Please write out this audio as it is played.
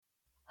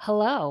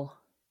Hello.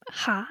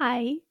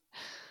 Hi.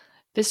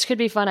 This could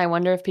be fun. I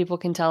wonder if people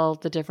can tell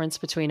the difference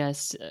between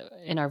us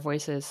in our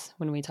voices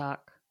when we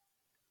talk.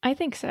 I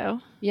think so.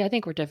 Yeah, I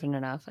think we're different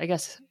enough. I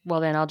guess,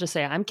 well, then I'll just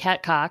say I'm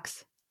Kat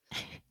Cox.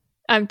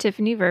 I'm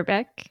Tiffany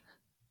Verbeck.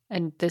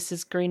 And this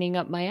is Greening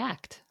Up My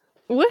Act.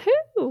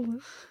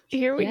 Woohoo!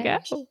 Here we go.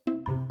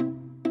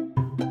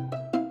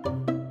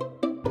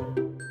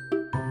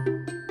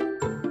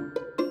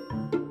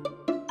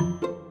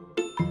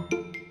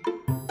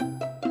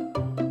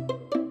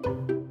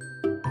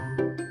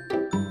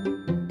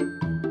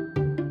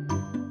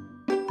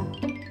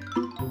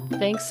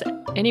 Thanks,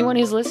 anyone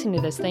who's listening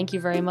to this. Thank you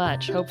very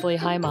much. Hopefully,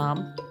 hi,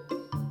 Mom.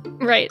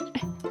 Right.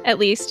 At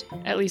least,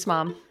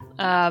 Mom.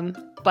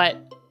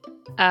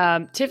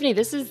 Tiffany,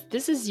 this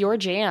is your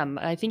jam.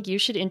 I think you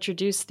should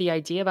introduce the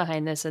idea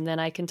behind this, and then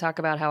I can talk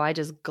about how I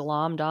just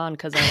glommed on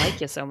because I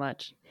like you so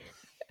much.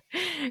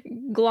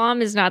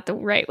 glom is not the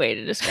right way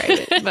to describe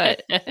it,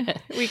 but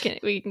we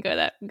can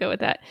go with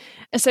that.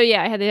 So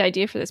yeah, I had the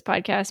idea for this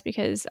podcast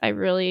because I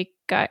really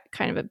got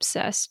kind of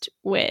obsessed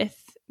with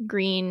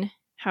green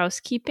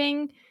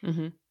housekeeping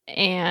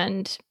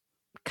and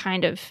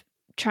kind of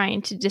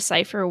trying to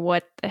decipher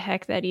what the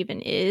heck that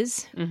even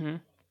is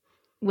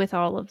with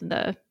all of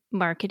the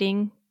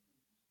marketing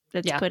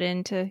that's put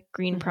into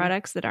green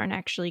products that aren't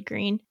actually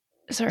green.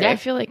 Sorry, I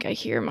feel like I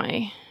hear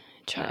my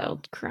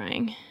child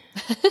crying.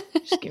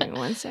 Just give me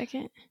 1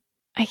 second.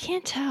 I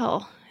can't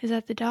tell. Is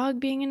that the dog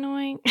being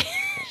annoying?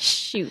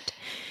 Shoot.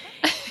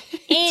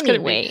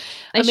 Anyway,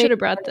 I should have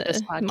brought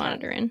the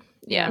monitor in.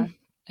 Yeah.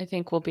 I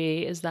think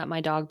is that my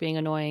dog being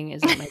annoying?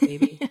 Is that my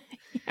baby?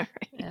 Yeah,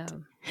 right.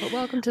 But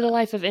welcome to the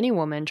life of any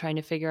woman trying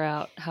to figure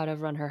out how to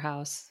run her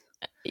house.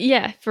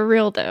 Yeah, for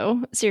real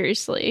though.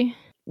 Seriously.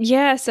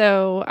 Yeah,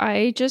 so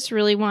I just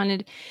really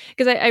wanted,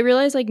 because I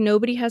realized like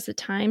nobody has the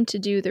time to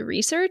do the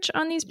research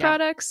on these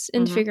products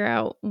and figure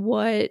out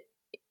what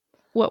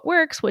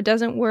works, what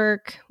doesn't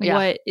work,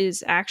 what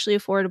is actually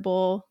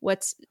affordable,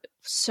 what's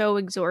so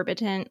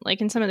exorbitant.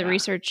 Like in some of the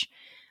research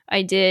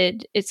I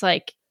did, it's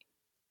like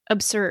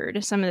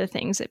absurd, some of the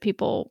things that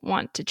people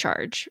want to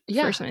charge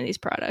for some of these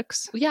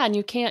products. Yeah, and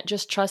you can't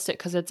just trust it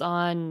because it's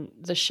on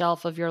the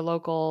shelf of your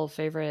local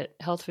favorite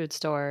health food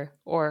store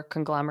or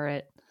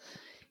conglomerate.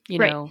 You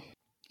know,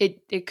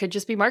 it could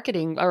just be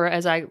marketing, or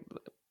as I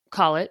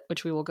call it,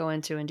 which we will go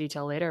into in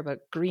detail later,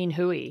 but green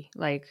hooey.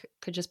 Like,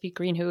 could just be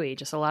green hooey.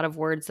 Just a lot of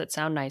words that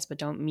sound nice but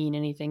don't mean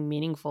anything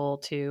meaningful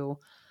to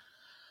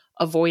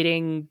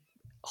avoiding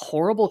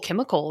horrible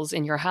chemicals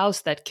in your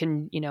house that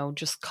can,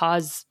 just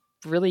cause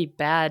really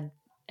bad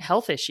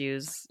health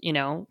issues,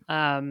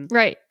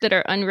 right, that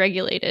are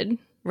unregulated.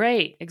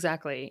 Right,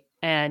 exactly.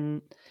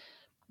 And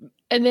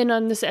then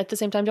on this at the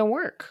same time don't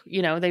work.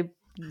 They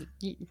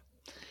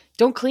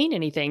don't clean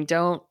anything,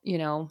 don't,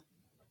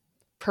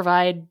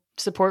 provide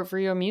support for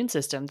your immune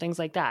system, things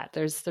like that.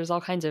 There's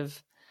all kinds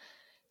of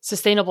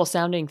sustainable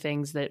sounding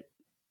things that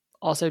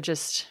also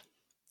just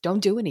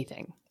don't do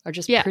anything, are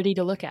just pretty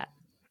to look at.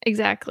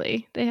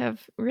 Exactly. They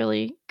have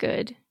really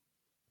good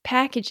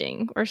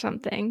packaging or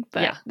something,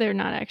 but they're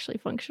not actually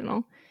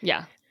functional.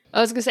 Yeah. I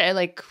was gonna say, I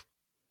like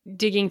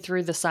digging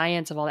through the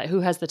science of all that. Who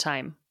has the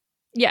time?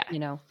 Yeah.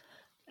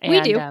 And, we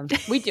do.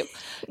 We do.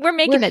 We're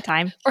making the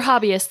time. We're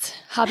hobbyists,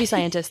 hobby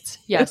scientists.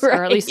 Yes. Right.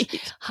 Or at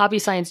least hobby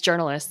science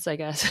journalists, I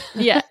guess.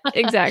 Yeah,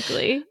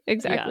 exactly.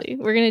 Exactly. Yeah.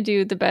 We're going to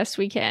do the best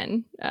we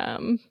can.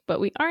 But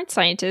we aren't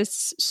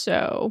scientists.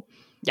 So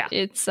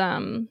it's,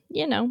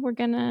 we're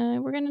going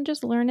to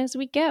just learn as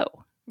we go.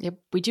 Yep.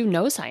 We do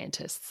know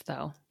scientists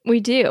though. We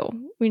do.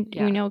 We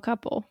know a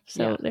couple.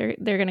 So they're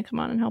going to come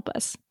on and help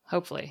us.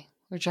 Hopefully.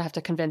 We just have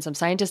to convince them.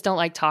 Scientists don't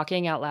like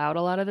talking out loud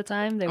a lot of the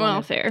time. They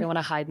want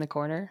to hide in the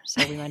corner.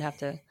 So we might have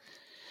to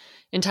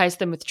entice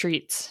them with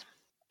treats.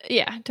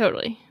 Yeah,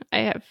 totally.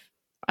 I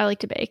like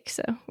to bake,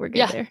 so we're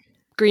good there.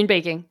 Green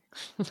baking.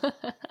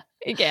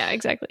 Yeah,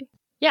 exactly.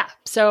 Yeah.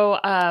 So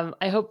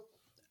I hope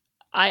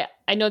I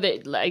know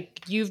that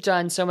like you've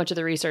done so much of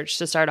the research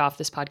to start off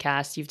this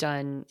podcast. You've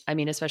done,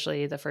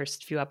 especially the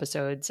first few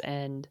episodes,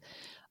 and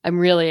I'm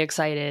really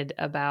excited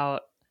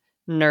about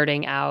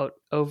nerding out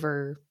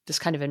over this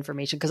kind of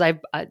information because I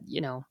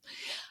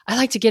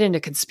like to get into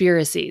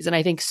conspiracies, and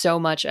I think so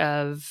much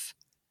of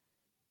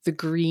the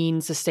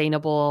green,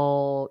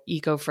 sustainable,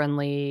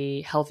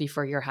 eco-friendly, healthy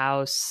for your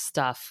house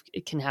stuff,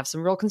 it can have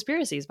some real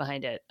conspiracies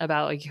behind it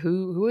about like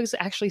who is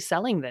actually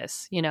selling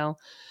this,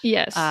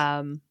 Yes.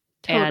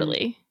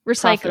 Totally.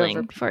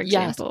 Recycling, for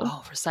example. Yes.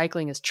 Oh,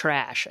 recycling is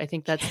trash. I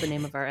think that's the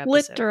name of our episode.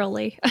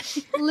 Literally.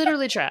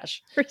 Literally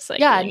trash.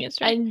 Recycling is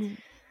trash. And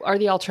are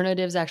the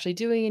alternatives actually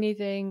doing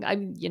anything?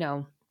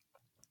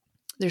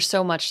 There's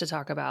so much to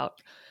talk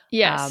about.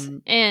 Yes.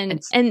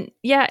 And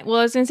yeah, well,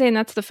 I was going to say, and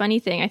that's the funny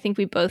thing. I think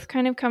we both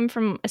kind of come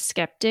from a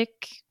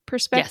skeptic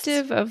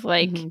perspective of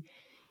like,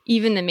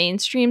 even the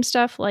mainstream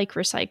stuff like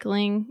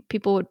recycling,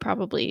 people would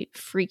probably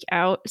freak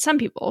out. Some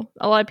people,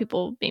 a lot of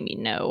people maybe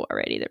know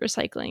already that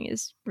recycling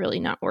is really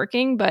not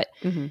working, but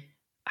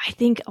I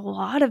think a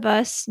lot of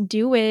us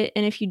do it.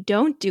 And if you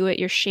don't do it,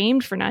 you're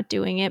shamed for not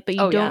doing it, but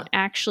you don't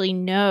actually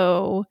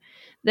know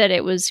that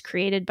it was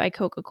created by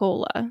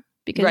Coca-Cola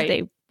because Right.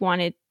 they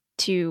wanted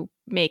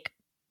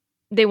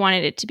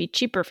it to be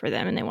cheaper for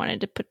them, and they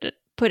wanted to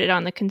put it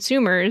on the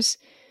consumers.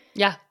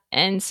 Yeah.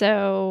 And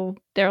so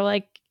they're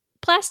like,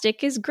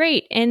 plastic is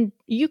great and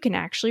you can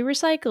actually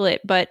recycle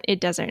it, but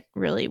it doesn't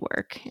really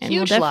work. And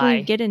Huge we'll definitely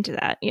lie. get into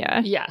that. Yeah.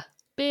 Yeah.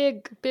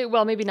 Big,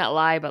 well, maybe not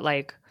lie, but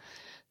like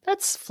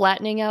that's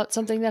flattening out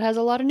something that has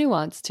a lot of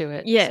nuance to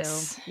it.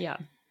 Yes. So, yeah.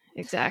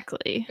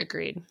 Exactly.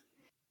 Agreed.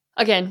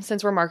 Again,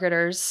 since we're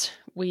marketers,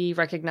 we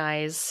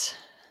recognize,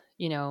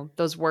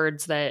 those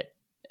words that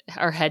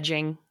are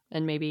hedging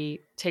and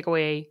maybe take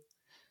away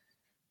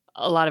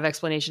a lot of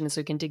explanation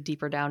so we can dig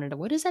deeper down into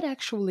what does that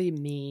actually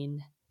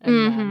mean?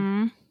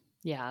 And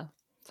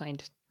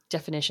find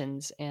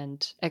definitions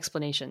and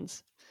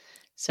explanations.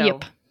 So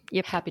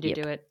Yep. Happy to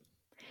do it.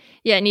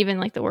 Yeah, and even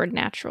like the word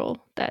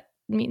natural, that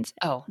means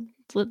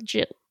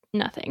legit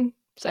nothing.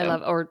 So I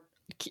love, or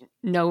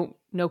no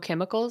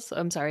chemicals.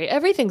 I'm sorry.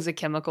 Everything's a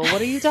chemical.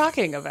 What are you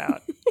talking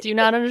about? Do you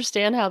not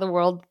understand how the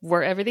world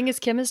where everything is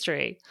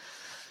chemistry?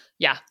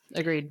 Yeah,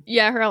 agreed.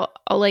 Yeah,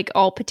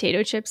 all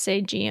potato chips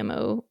say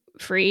GMO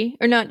free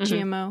or not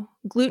GMO,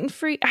 gluten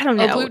free. I don't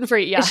know. Oh, gluten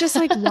free. Yeah. It's just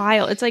like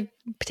wild. It's like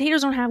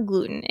potatoes don't have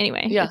gluten.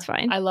 Anyway, it's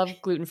fine. I love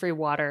gluten free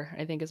water.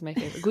 I think is my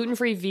favorite. Gluten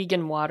free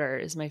vegan water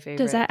is my favorite.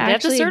 Does that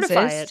actually have to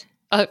certify exist?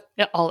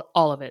 it.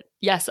 All of it.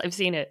 Yes, I've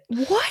seen it.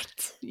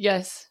 What?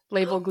 Yes,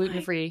 label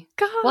gluten free.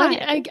 God. Well,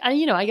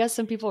 I guess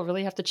some people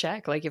really have to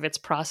check, like if it's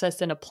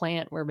processed in a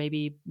plant where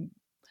maybe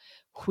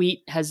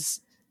wheat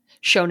has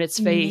shown its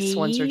face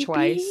once or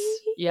twice.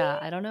 Yeah,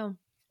 I don't know.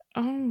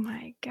 Oh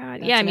my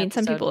God. That's I mean,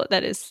 some people,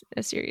 that is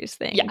a serious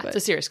thing. Yeah, it's a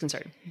serious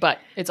concern. But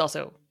it's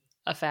also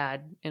a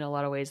fad in a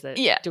lot of ways that,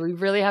 do we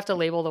really have to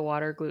label the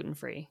water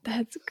gluten-free?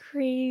 That's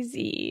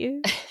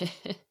crazy.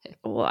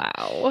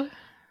 Wow.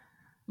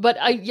 But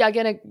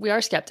again, we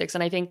are skeptics.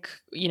 And I think,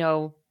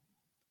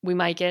 we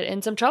might get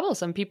in some trouble.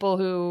 Some people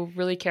who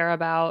really care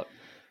about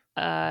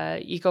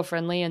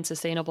eco-friendly and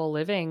sustainable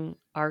living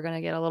are going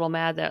to get a little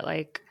mad that,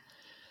 like,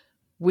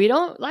 we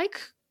don't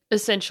like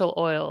essential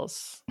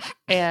oils.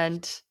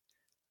 And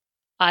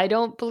I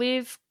don't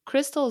believe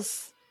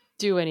crystals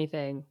do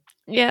anything.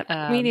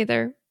 Yeah, me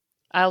neither.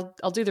 I'll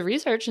do the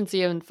research and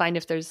see and find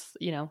if there's,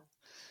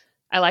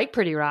 I like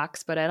pretty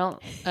rocks, but I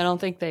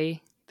don't think they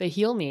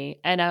heal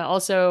me. And I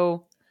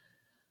also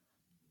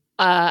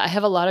I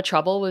have a lot of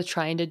trouble with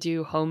trying to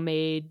do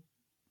homemade,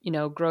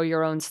 grow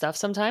your own stuff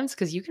sometimes,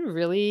 because you can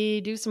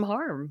really do some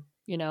harm,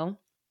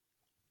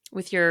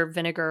 with your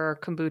vinegar or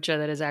kombucha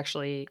that is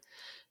actually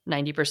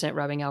 90%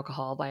 rubbing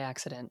alcohol by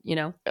accident,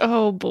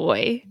 Oh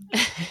boy.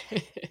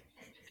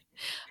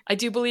 I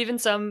do believe in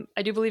some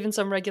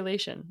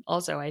regulation.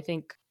 Also, I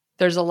think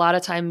there's a lot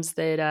of times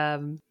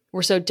that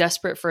we're so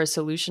desperate for a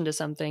solution to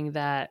something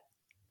that,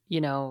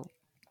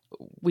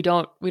 we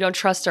don't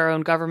trust our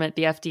own government,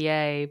 the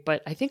FDA,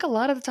 but I think a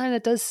lot of the time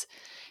it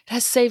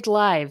has saved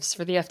lives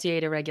for the FDA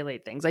to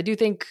regulate things. I do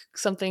think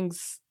some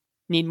things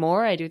need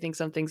more. I do think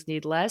some things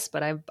need less,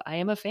 but I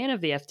am a fan of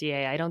the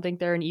FDA. I don't think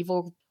they're an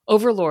evil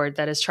overlord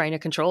that is trying to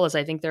control us.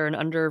 I think they're an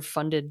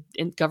underfunded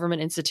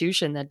government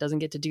institution that doesn't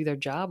get to do their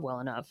job well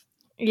enough.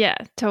 Yeah,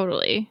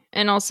 totally.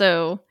 And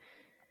also,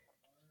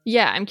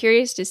 I'm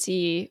curious to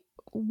see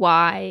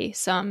why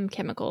some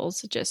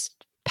chemicals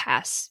just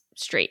pass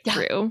straight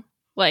through,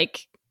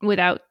 like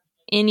without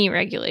any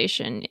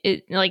regulation.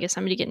 Is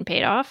somebody getting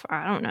paid off?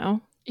 I don't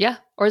know. Yeah.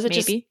 Or is it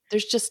maybe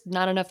there's just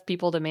not enough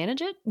people to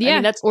manage it? Yeah.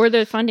 I mean, or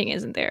the funding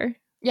isn't there.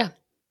 Yeah.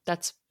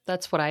 That's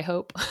what I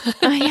hope.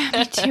 Yeah,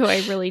 me too.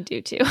 I really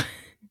do too.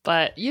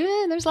 But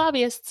there's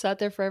lobbyists out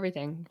there for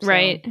everything. So.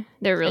 Right.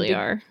 There really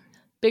are.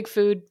 Big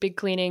food, big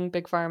cleaning,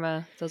 big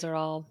pharma.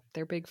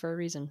 They're big for a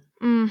reason.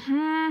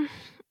 Mm-hmm.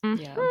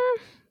 Yeah.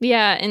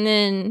 Yeah. And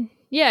then,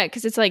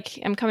 because it's like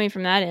I'm coming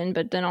from that end,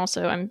 but then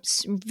also I'm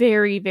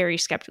very, very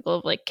skeptical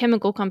of like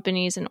chemical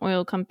companies and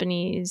oil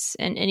companies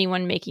and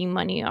anyone making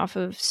money off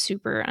of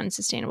super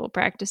unsustainable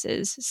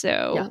practices.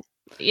 So,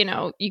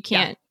 you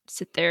can't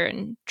sit there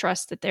and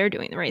trust that they're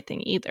doing the right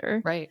thing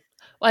either. Right.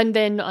 And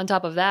then on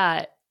top of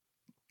that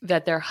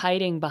they're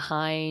hiding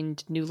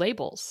behind new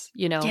labels,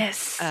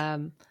 Yes.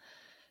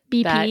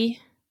 BP.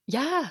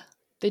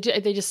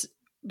 They just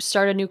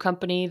start a new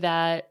company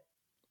that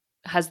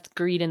has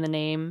greed in the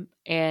name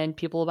and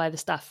people will buy the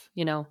stuff,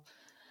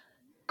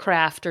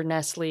 Kraft or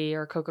Nestle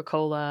or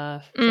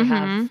Coca-Cola.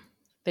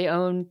 They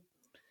own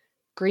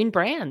green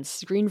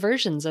brands, green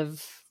versions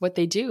of what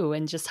they do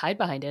and just hide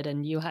behind it.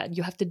 And you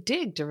have to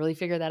dig to really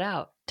figure that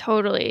out.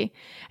 Totally.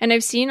 And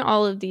I've seen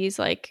all of these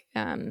like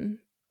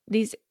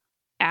these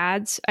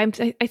ads. I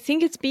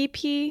think it's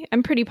BP.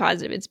 I'm pretty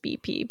positive it's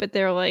BP, but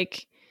they're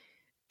like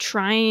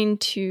trying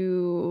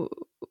to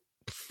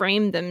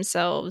frame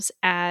themselves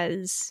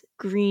as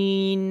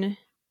green.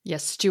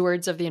 Yes,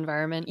 stewards of the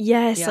environment.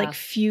 Yes, like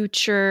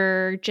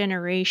future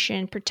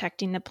generation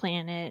protecting the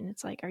planet. And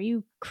it's like, are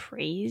you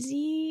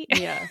crazy?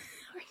 Yeah.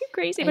 Are you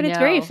crazy? But it's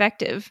very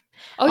effective.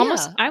 Oh,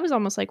 I was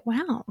almost like,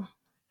 wow,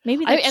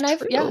 maybe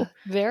that's true.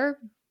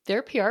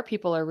 Their PR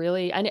people are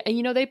really, and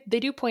they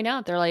do point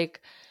out, they're like,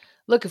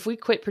 look, if we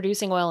quit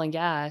producing oil and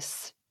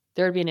gas,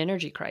 there would be an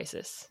energy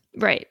crisis.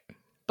 Right.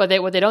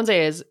 But what they don't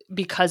say is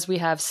because we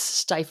have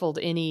stifled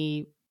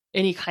any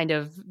kind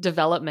of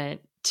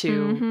development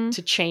to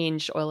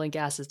change oil and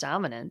gas's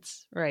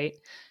dominance, right?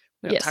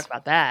 We don't talk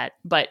about that.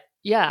 But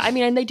yeah, I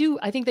mean, and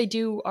I think they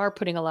are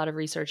putting a lot of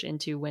research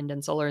into wind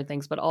and solar and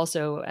things, but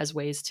also as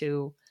ways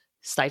to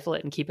stifle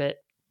it and keep it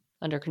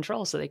under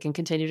control so they can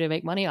continue to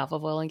make money off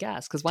of oil and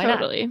gas. Because why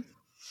not?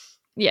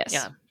 Yes.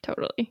 Yeah.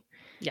 Totally.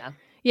 Yeah.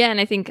 Yeah.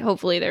 And I think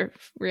hopefully they're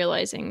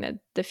realizing that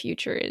the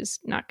future is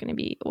not going to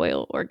be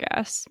oil or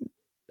gas.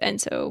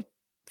 And so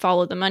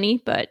follow the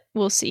money, but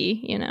we'll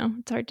see,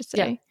 it's hard to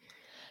say.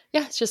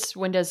 Yeah. It's just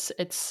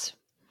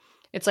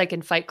it's like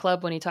in Fight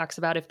Club when he talks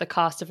about if the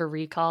cost of a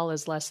recall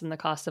is less than the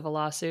cost of a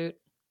lawsuit,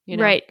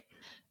 Right.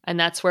 And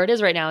that's where it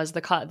is right now is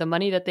the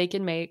money that they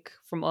can make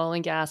from oil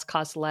and gas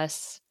costs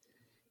less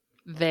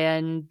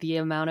than the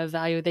amount of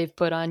value they've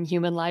put on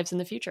human lives in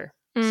the future.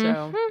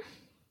 So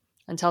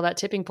until that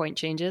tipping point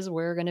changes,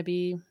 we're going to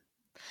be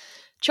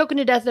choking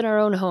to death in our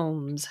own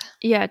homes.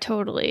 Yeah,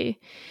 totally.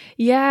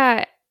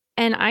 Yeah.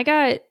 And I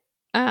got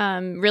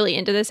really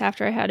into this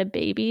after I had a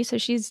baby. So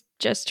she's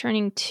just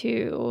turning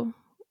 2.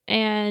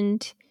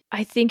 And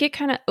I think it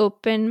kind of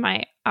opened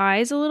my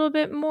eyes a little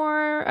bit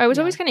more. I was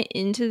always kind of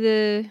into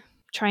the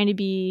trying to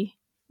be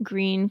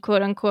green,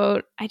 quote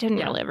unquote. I didn't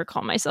really ever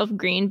call myself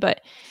green,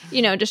 but,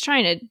 just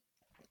trying to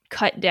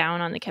cut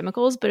down on the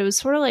chemicals. But it was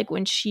sort of like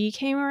when she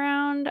came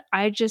around,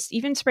 I just,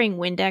 even spraying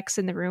Windex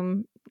in the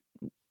room,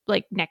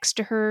 like next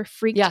to her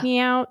freaked me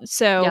out.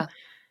 So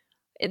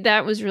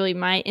that was really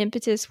my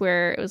impetus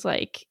where it was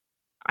like,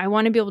 I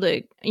want to be able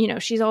to,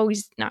 she's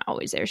not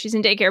always there. She's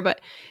in daycare, but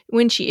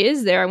when she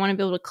is there, I want to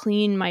be able to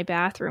clean my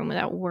bathroom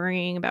without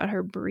worrying about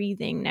her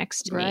breathing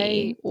next to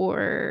me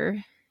or,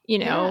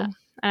 and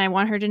I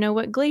want her to know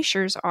what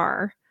glaciers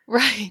are.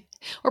 Right.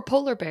 Or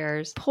polar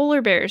bears.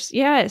 Polar bears.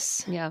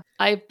 Yes. Yeah.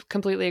 I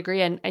completely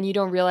agree. And you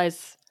don't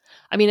realize,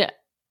 I mean,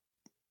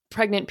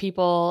 pregnant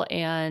people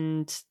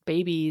and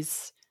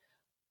babies,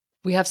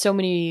 we have so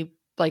many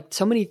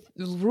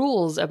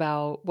rules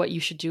about what you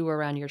should do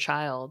around your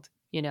child,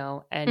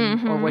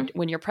 and or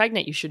when you're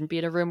pregnant, you shouldn't be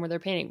in a room where they're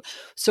painting.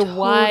 So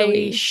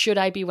why should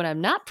I be when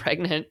I'm not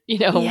pregnant?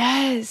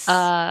 Yes.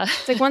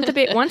 It's like once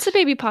the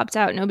baby pops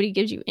out, nobody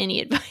gives you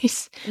any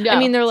advice. No. I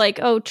mean, they're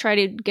like, oh, try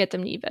to get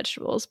them to eat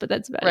vegetables, but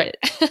that's about it.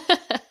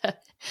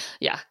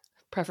 Yeah,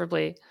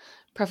 preferably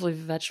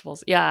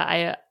vegetables.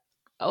 Yeah,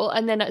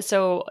 and then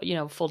so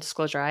full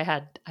disclosure, I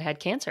had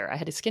cancer. I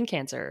had a skin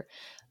cancer,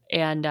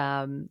 and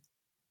I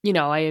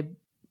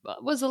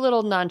was a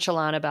little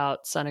nonchalant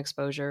about sun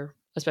exposure,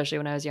 especially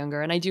when I was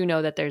younger. And I do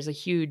know that there's a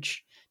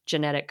huge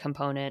genetic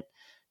component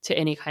to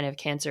any kind of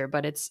cancer,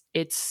 but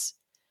it's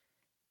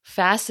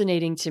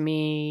fascinating to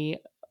me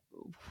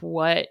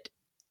what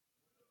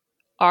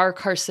are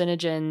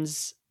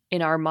carcinogens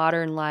in our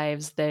modern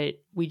lives that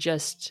we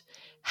just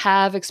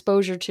have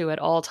exposure to at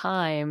all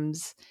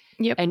times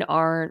and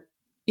aren't,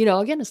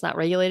 again, it's not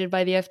regulated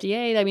by the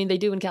FDA. I mean, they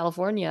do in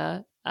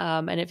California,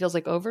 and it feels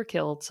like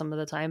overkill some of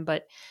the time,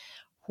 but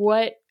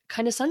what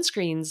kind of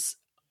sunscreens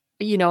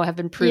have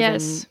been proven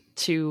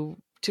to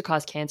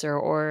cause cancer?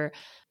 Or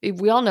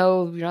we all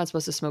know you're not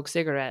supposed to smoke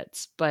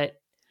cigarettes, but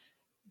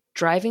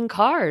driving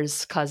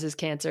cars causes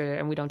cancer,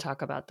 and we don't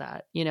talk about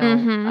that.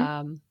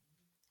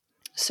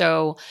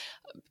 So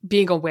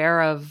being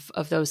aware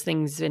of those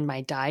things in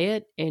my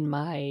diet, in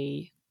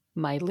my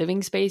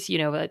living space,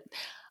 but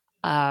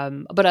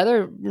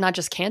other, not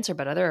just cancer,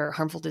 but other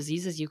harmful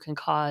diseases you can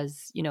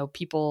cause.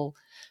 People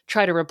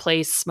try to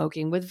replace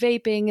smoking with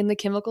vaping, and the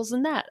chemicals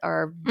in that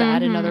are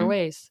bad in other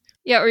ways.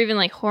 Yeah, or even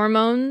like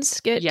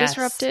hormones get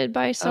disrupted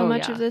by so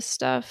much of this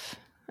stuff.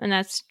 And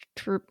that's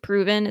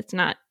proven. It's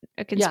not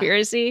a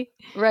conspiracy.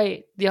 Yeah.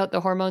 Right. The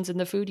hormones in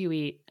the food you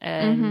eat.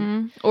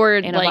 And or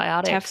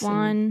like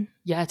Teflon.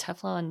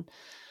 Teflon.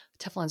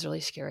 Teflon's really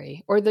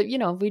scary. Or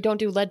we don't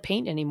do lead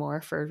paint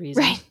anymore for a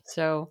reason. Right.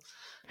 So...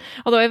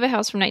 Although I have a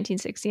house from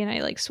 1960 and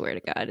I swear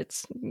to God,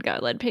 it's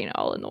got lead paint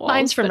all in the walls.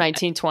 Mine's from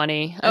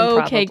 1920.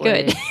 Okay,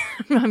 good.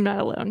 I'm not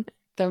alone.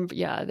 I'm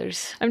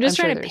just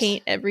trying to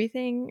paint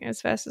everything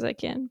as fast as I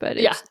can, but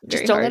it's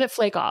just don't let it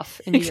flake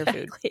off into your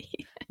food.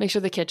 Make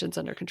sure the kitchen's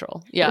under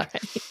control. Yeah.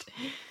 Right.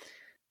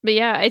 But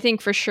yeah, I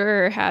think for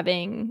sure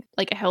having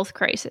a health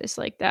crisis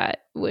like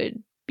that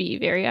would be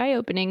very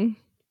eye-opening.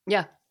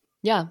 Yeah.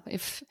 Yeah.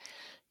 If,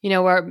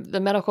 the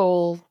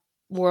medical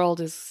world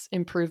has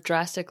improved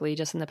drastically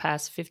just in the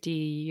past 50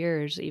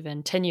 years,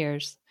 even 10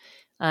 years.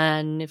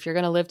 And if you're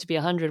going to live to be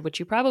 100, which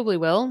you probably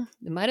will,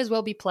 it might as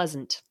well be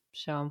pleasant.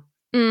 So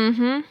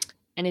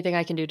anything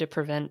I can do to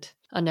prevent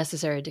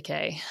unnecessary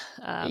decay.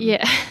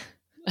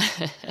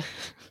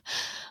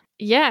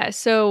 Yeah.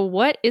 So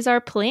what is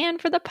our plan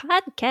for the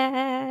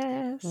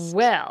podcast?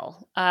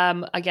 Well,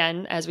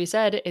 again, as we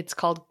said, it's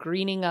called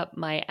Greening Up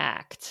My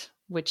Act,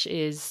 which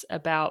is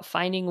about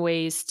finding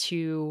ways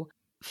to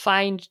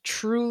find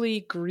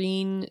truly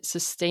green,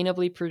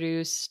 sustainably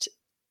produced,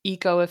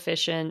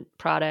 eco-efficient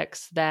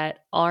products that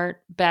aren't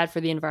bad for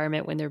the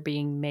environment when they're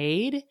being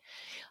made,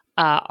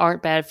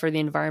 aren't bad for the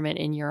environment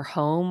in your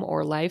home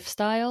or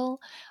lifestyle,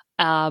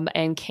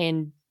 and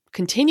can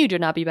continue to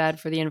not be bad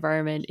for the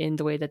environment in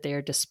the way that they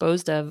are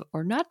disposed of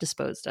or not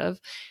disposed of.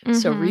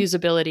 So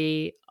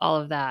reusability, all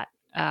of that.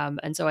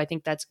 And so I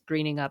think that's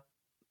greening up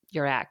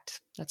your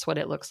act. That's what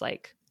it looks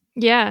like.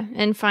 Yeah.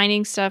 And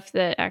finding stuff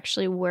that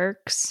actually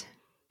works.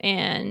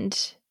 And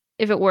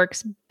if it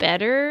works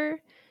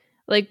better,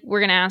 like we're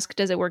going to ask,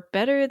 does it work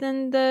better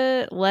than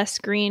the less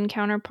green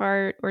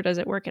counterpart, or does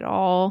it work at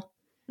all?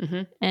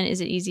 And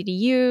is it easy to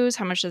use?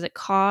 How much does it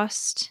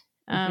cost?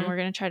 We're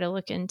going to try to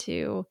look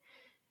into,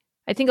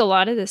 I think a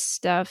lot of this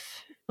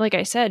stuff, like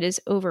I said, is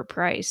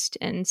overpriced.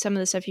 And some of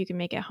the stuff you can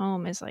make at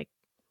home is like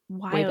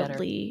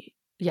wildly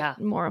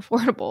more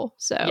affordable.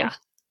 So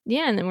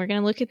yeah. And then we're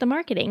going to look at the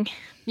marketing.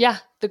 Yeah.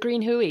 The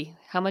green hooey.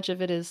 How much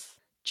of it is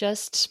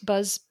just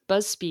buzz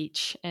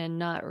speech and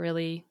not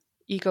really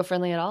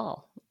eco-friendly at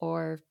all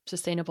or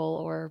sustainable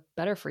or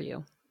better for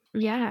you.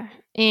 Yeah.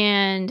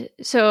 And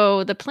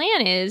so the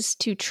plan is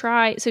to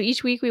try, so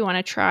each week we want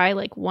to try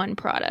like one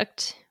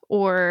product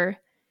or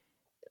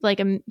like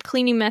a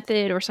cleaning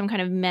method or some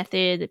kind of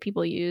method that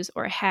people use,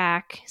 or a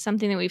hack,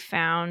 something that we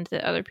found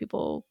that other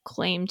people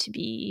claim to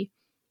be,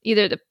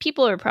 either the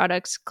people or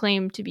products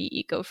claim to be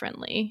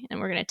eco-friendly. And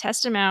we're going to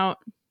test them out,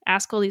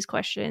 ask all these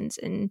questions,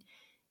 and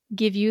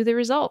give you the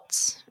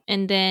results.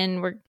 And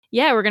then we're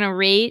going to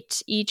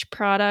rate each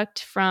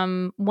product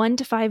from 1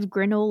 to 5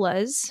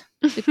 granolas.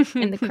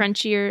 And the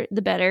crunchier,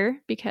 the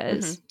better,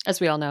 because... As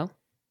we all know.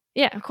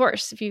 Yeah, of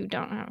course. If you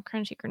don't have a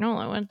crunchy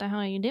granola, what the hell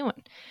are you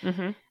doing?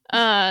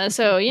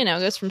 So, it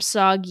goes from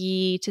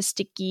soggy to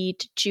sticky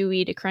to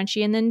chewy to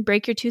crunchy. And then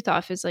break your tooth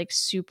off is like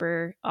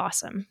super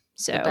awesome.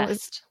 So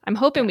I'm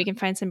hoping we can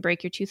find some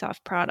break your tooth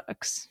off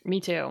products. Me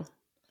too.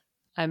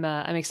 I'm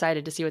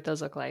excited to see what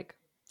those look like.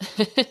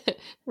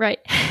 Right.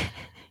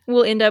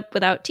 We'll end up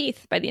without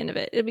teeth by the end of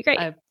it. It'll be great.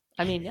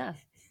 I mean, yeah,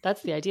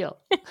 that's the ideal.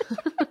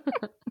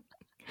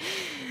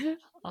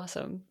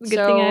 Awesome. Good thing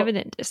I have a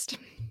dentist.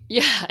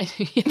 Yeah.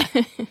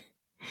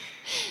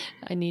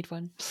 I need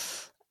one.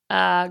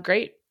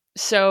 Great.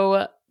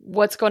 So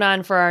what's going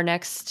on for our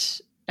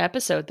next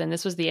episode then?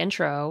 This was the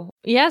intro.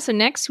 Yeah. So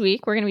next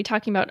week, we're going to be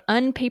talking about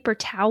unpaper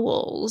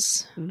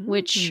towels,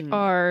 which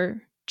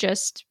are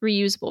just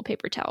reusable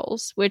paper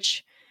towels,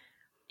 which...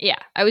 Yeah,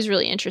 I was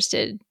really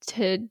interested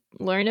to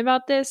learn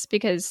about this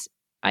because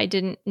I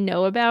didn't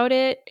know about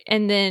it.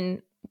 And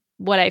then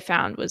what I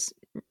found was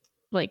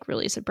like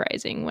really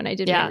surprising when I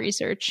did my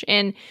research.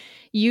 And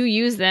you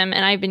use them,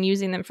 and I've been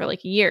using them for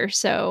like a year.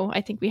 So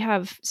I think we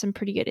have some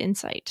pretty good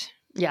insight.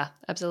 Yeah,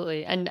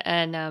 absolutely. And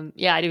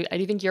I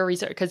do think your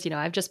research, because,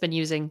 I've just been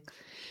using,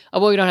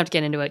 well, we don't have to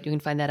get into it. You can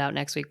find that out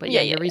next week. But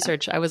your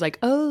research, I was like,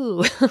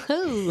 oh.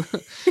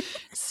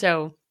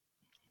 So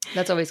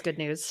that's always good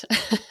news.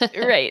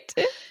 Right.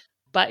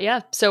 But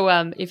yeah, so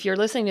if you're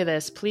listening to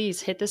this,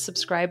 please hit the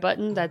subscribe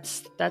button.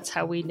 That's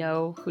how we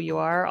know who you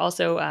are.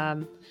 Also,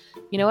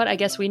 you know what? I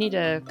guess we need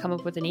to come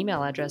up with an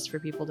email address for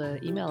people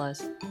to email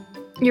us.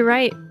 You're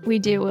right. We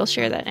do. We'll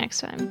share that next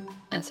time.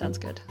 That sounds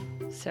good.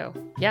 So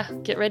yeah,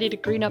 get ready to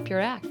green up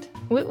your act.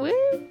 Woo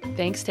woo.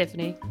 Thanks,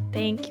 Tiffany.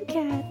 Thank you,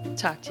 Kat.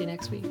 Talk to you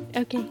next week.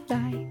 Okay,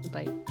 bye.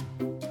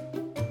 Bye.